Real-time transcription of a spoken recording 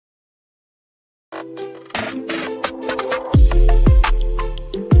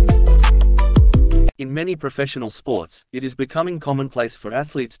In many professional sports, it is becoming commonplace for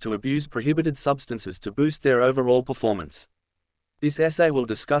athletes to abuse prohibited substances to boost their overall performance. This essay will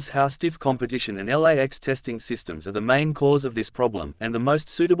discuss how stiff competition and LAX testing systems are the main cause of this problem, and the most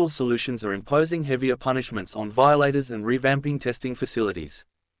suitable solutions are imposing heavier punishments on violators and revamping testing facilities.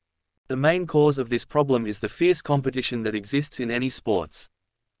 The main cause of this problem is the fierce competition that exists in any sports.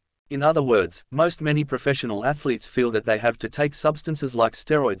 In other words, many professional athletes feel that they have to take substances like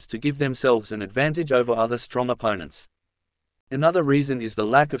steroids to give themselves an advantage over other strong opponents. Another reason is the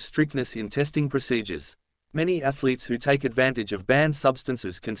lack of strictness in testing procedures. Many athletes who take advantage of banned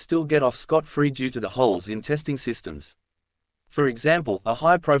substances can still get off scot-free due to the holes in testing systems. For example, a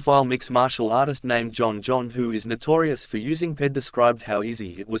high-profile mixed martial artist named John, who is notorious for using PED, described how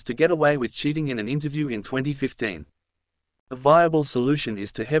easy it was to get away with cheating in an interview in 2015. A viable solution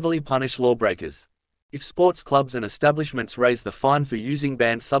is to heavily punish lawbreakers. If sports clubs and establishments raise the fine for using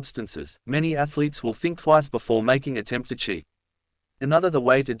banned substances, many athletes will think twice before making an attempt to cheat. Another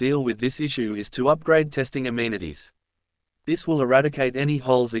way to deal with this issue is to upgrade testing amenities. This will eradicate any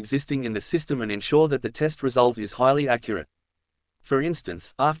holes existing in the system and ensure that the test result is highly accurate. For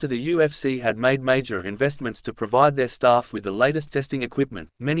instance, after the UFC had made major investments to provide their staff with the latest testing equipment,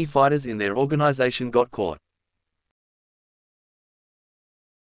 many fighters in their organization got caught.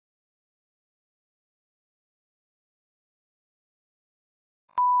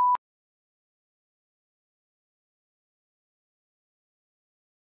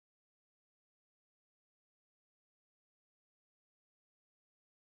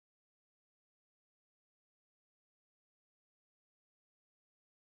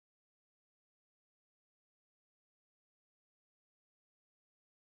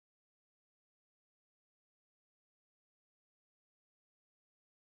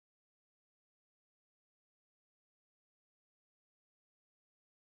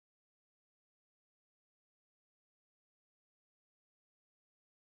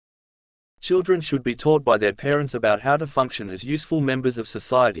 Children should be taught by their parents about how to function as useful members of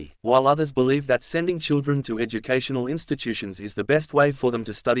society, while others believe that sending children to educational institutions is the best way for them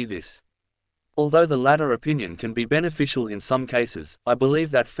to study this. Although the latter opinion can be beneficial in some cases, I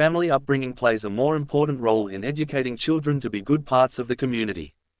believe that family upbringing plays a more important role in educating children to be good parts of the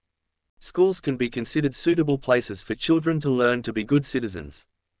community. Schools can be considered suitable places for children to learn to be good citizens.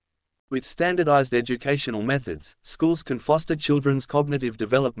 With standardized educational methods, schools can foster children's cognitive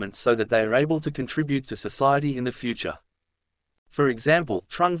development so that they are able to contribute to society in the future. For example,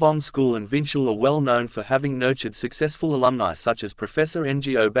 Trung Vong School and Vinchul are well known for having nurtured successful alumni such as Professor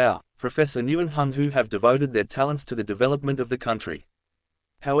Ngo Bao, Professor Nguyen Hung, who have devoted their talents to the development of the country.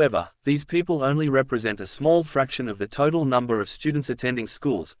 However, these people only represent a small fraction of the total number of students attending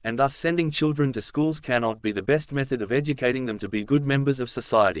schools, and thus sending children to schools cannot be the best method of educating them to be good members of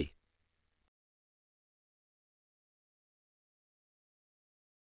society.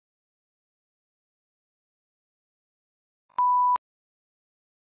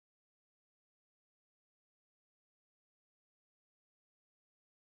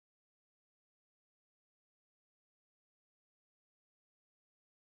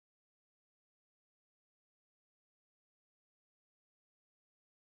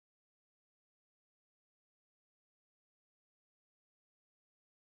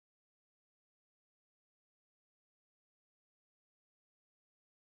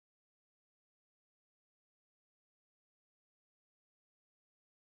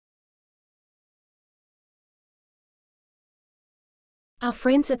 Our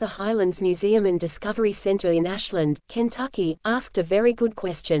friends at the Highlands Museum and Discovery Center in Ashland, Kentucky, asked a very good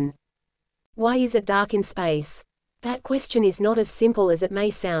question. Why is it dark in space? That question is not as simple as it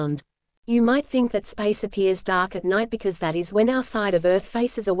may sound. You might think that space appears dark at night because that is when our side of Earth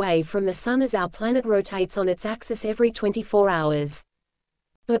faces away from the sun as our planet rotates on its axis every 24 hours.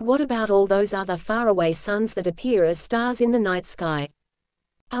 But what about all those other faraway suns that appear as stars in the night sky?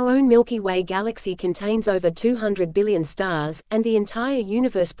 Our own Milky Way galaxy contains over 200 billion stars, and the entire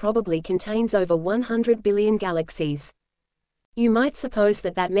universe probably contains over 100 billion galaxies. You might suppose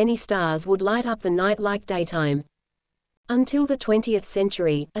that many stars would light up the night like daytime. Until the 20th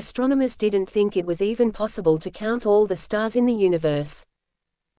century, astronomers didn't think it was even possible to count all the stars in the universe.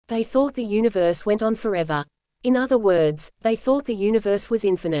 They thought the universe went on forever. In other words, they thought the universe was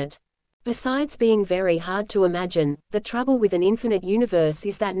infinite. Besides being very hard to imagine, the trouble with an infinite universe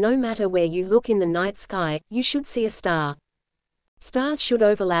is that no matter where you look in the night sky, you should see a star. Stars should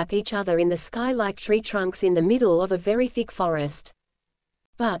overlap each other in the sky like tree trunks in the middle of a very thick forest.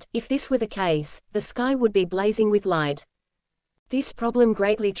 But, if this were the case, the sky would be blazing with light. This problem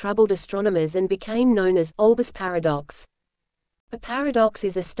greatly troubled astronomers and became known as Olbers paradox. A paradox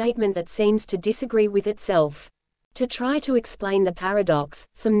is a statement that seems to disagree with itself. To try to explain the paradox,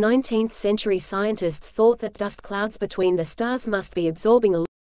 some 19th-century scientists thought that dust clouds between the stars must be absorbing a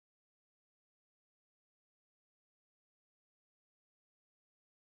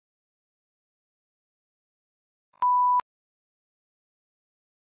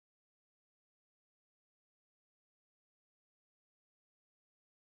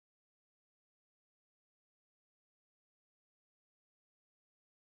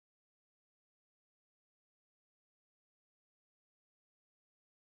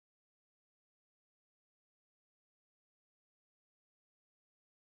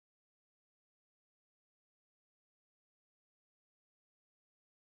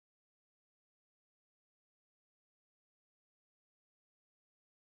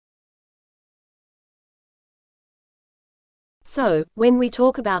So, when we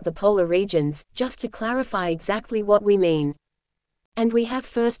talk about the polar regions, just to clarify exactly what we mean. And we have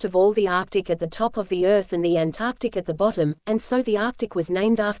first of all the Arctic at the top of the Earth and the Antarctic at the bottom, and so the Arctic was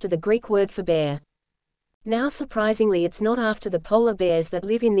named after the Greek word for bear. Now surprisingly it's not after the polar bears that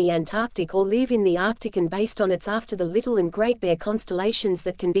live in the Antarctic or live in the Arctic, and based on it's after the Little and Great Bear constellations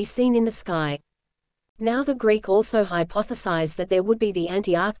that can be seen in the sky. Now the Greek also hypothesized that there would be the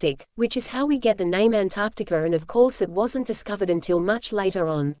Anti-Arctic, which is how we get the name Antarctica, and of course it wasn't discovered until much later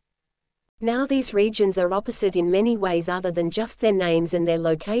on. Now these regions are opposite in many ways other than just their names and their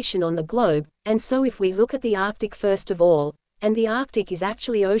location on the globe, and so if we look at the Arctic first of all, and the Arctic is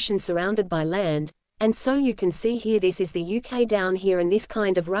actually ocean surrounded by land, and so you can see here this is the UK down here and this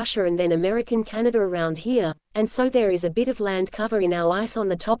kind of Russia and then American Canada around here, and so there is a bit of land cover in our ice on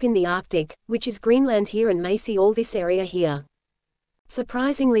the top in the Arctic, which is Greenland here, and may see all this area here.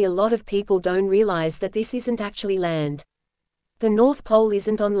 Surprisingly, a lot of people don't realize that this isn't actually land. The North Pole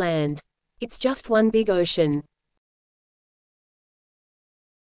isn't on land. It's just one big ocean.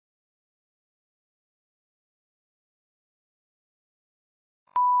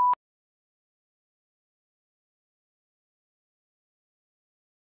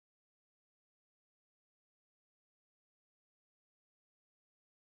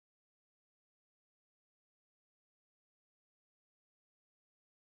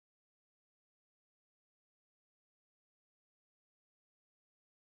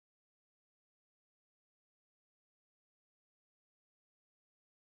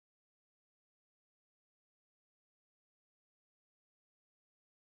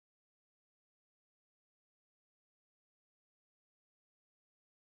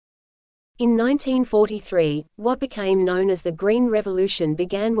 In 1943, what became known as the Green Revolution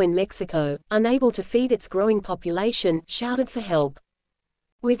began when Mexico, unable to feed its growing population, shouted for help.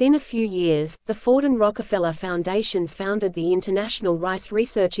 Within a few years, the Ford and Rockefeller Foundations founded the International Rice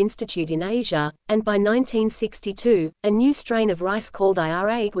Research Institute in Asia, and by 1962, a new strain of rice called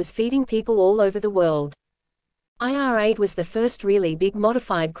IR8 was feeding people all over the world. IR8 was the first really big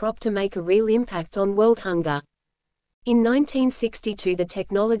modified crop to make a real impact on world hunger. In 1962 the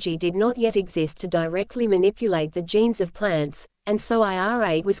technology did not yet exist to directly manipulate the genes of plants, and so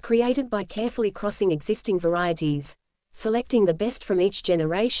IR8 was created by carefully crossing existing varieties, selecting the best from each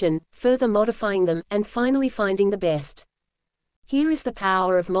generation, further modifying them, and finally finding the best. Here is the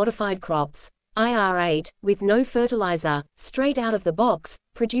power of modified crops. IR8, with no fertilizer, straight out of the box,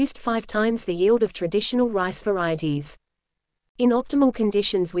 produced 5 times the yield of traditional rice varieties. In optimal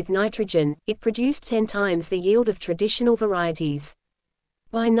conditions with nitrogen, it produced 10 times the yield of traditional varieties.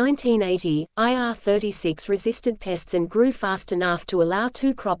 By 1980, IR36 resisted pests and grew fast enough to allow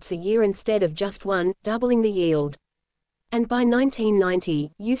 2 crops a year instead of just 1, doubling the yield. And by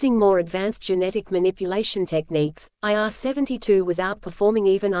 1990, using more advanced genetic manipulation techniques, IR72 was outperforming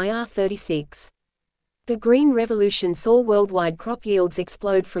even IR36. The Green Revolution saw worldwide crop yields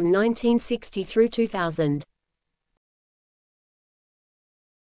explode from 1960 through 2000.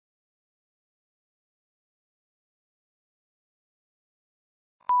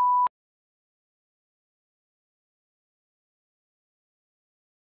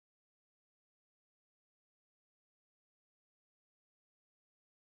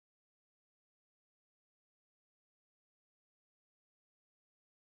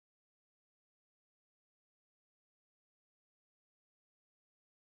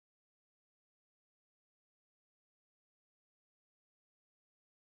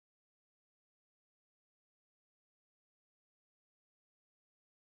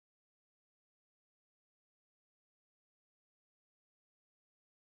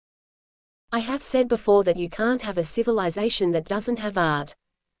 I have said before that you can't have a civilization that doesn't have art.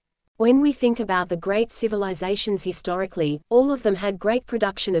 When we think about the great civilizations historically, all of them had great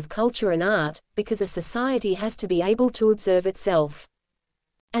production of culture and art, because a society has to be able to observe itself.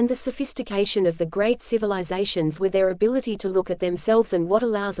 And the sophistication of the great civilizations were their ability to look at themselves, and what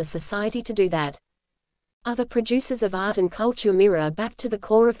allows a society to do that. Other producers of art and culture mirror back to the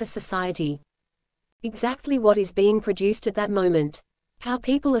core of the society. Exactly what is being produced at that moment. How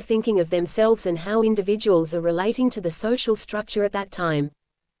people are thinking of themselves and how individuals are relating to the social structure at that time.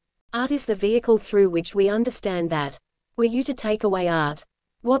 Art is the vehicle through which we understand that. Were you to take away art,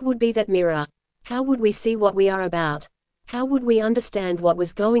 what would be that mirror? How would we see what we are about? How would we understand what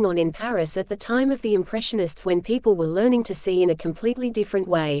was going on in Paris at the time of the Impressionists, when people were learning to see in a completely different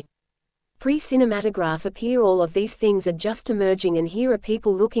way? Pre-cinematograph appear, all of these things are just emerging, and here are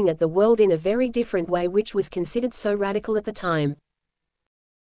people looking at the world in a very different way, which was considered so radical at the time.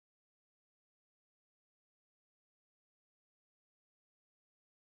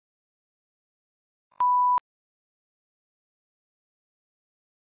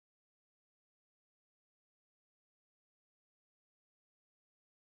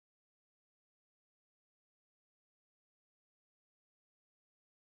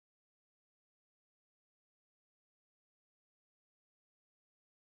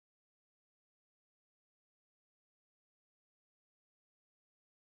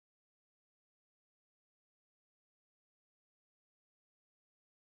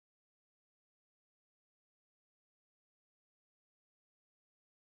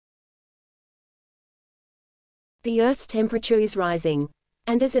 The Earth's temperature is rising.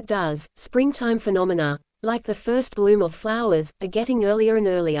 And as it does, springtime phenomena, like the first bloom of flowers, are getting earlier and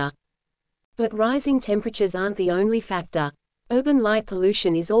earlier. But rising temperatures aren't the only factor. Urban light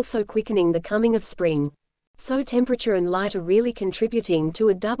pollution is also quickening the coming of spring. So temperature and light are really contributing to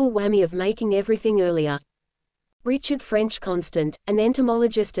a double whammy of making everything earlier. Richard French Constant, an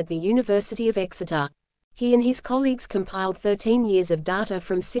entomologist at the University of Exeter. He and his colleagues compiled 13 years of data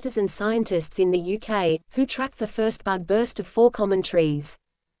from citizen scientists in the UK, who tracked the first bud burst of 4 common trees.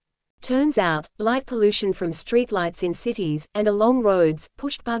 Turns out, light pollution from streetlights in cities, and along roads,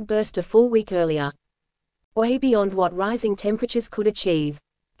 pushed bud burst a full week earlier. Way beyond what rising temperatures could achieve.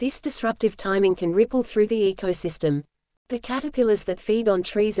 This disruptive timing can ripple through the ecosystem. The caterpillars that feed on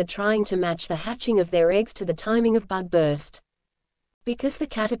trees are trying to match the hatching of their eggs to the timing of bud burst. Because the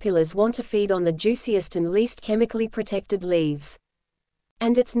caterpillars want to feed on the juiciest and least chemically protected leaves.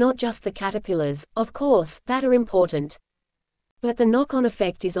 And it's not just the caterpillars, of course, that are important. But the knock-on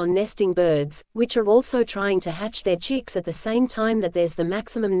effect is on nesting birds, which are also trying to hatch their chicks at the same time that there's the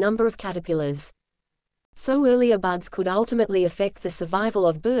maximum number of caterpillars. So earlier buds could ultimately affect the survival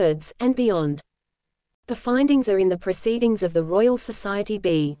of birds, and beyond. The findings are in the Proceedings of the Royal Society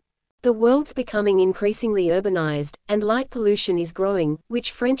B. The world's becoming increasingly urbanized, and light pollution is growing,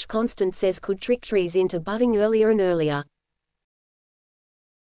 which French Constant says could trick trees into budding earlier and earlier.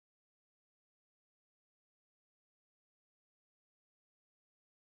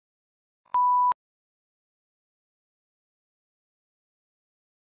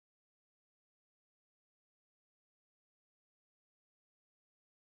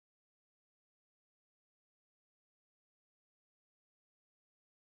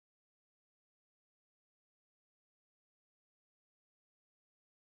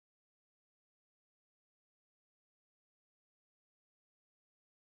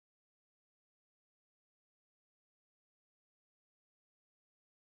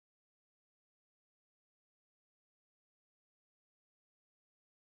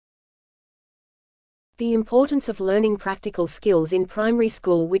 The importance of learning practical skills in primary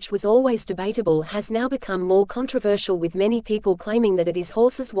school, which was always debatable, has now become more controversial, with many people claiming that it is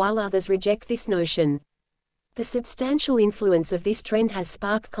horses while others reject this notion. The substantial influence of this trend has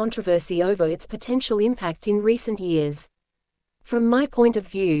sparked controversy over its potential impact in recent years. From my point of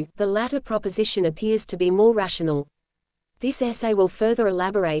view, the latter proposition appears to be more rational. This essay will further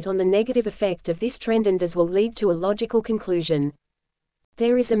elaborate on the negative effect of this trend and will lead to a logical conclusion.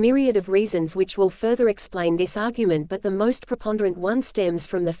 There is a myriad of reasons which will further explain this argument, but the most preponderant one stems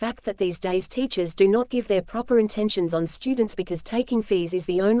from the fact that these days teachers do not give their proper intentions on students, because taking fees is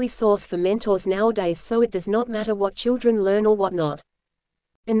the only source for mentors nowadays, so it does not matter what children learn or what not.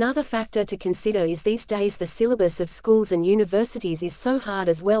 Another factor to consider is these days the syllabus of schools and universities is so hard,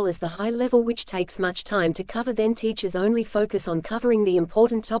 as well as the high level, which takes much time to cover. Then teachers only focus on covering the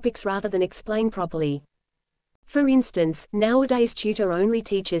important topics rather than explain properly. For instance, nowadays tutor only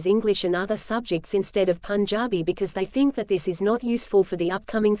teaches English and other subjects instead of Punjabi because they think that this is not useful for the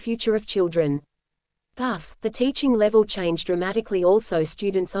upcoming future of children. Thus, the teaching level changed dramatically. Also,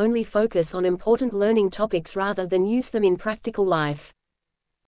 students only focus on important learning topics rather than use them in practical life.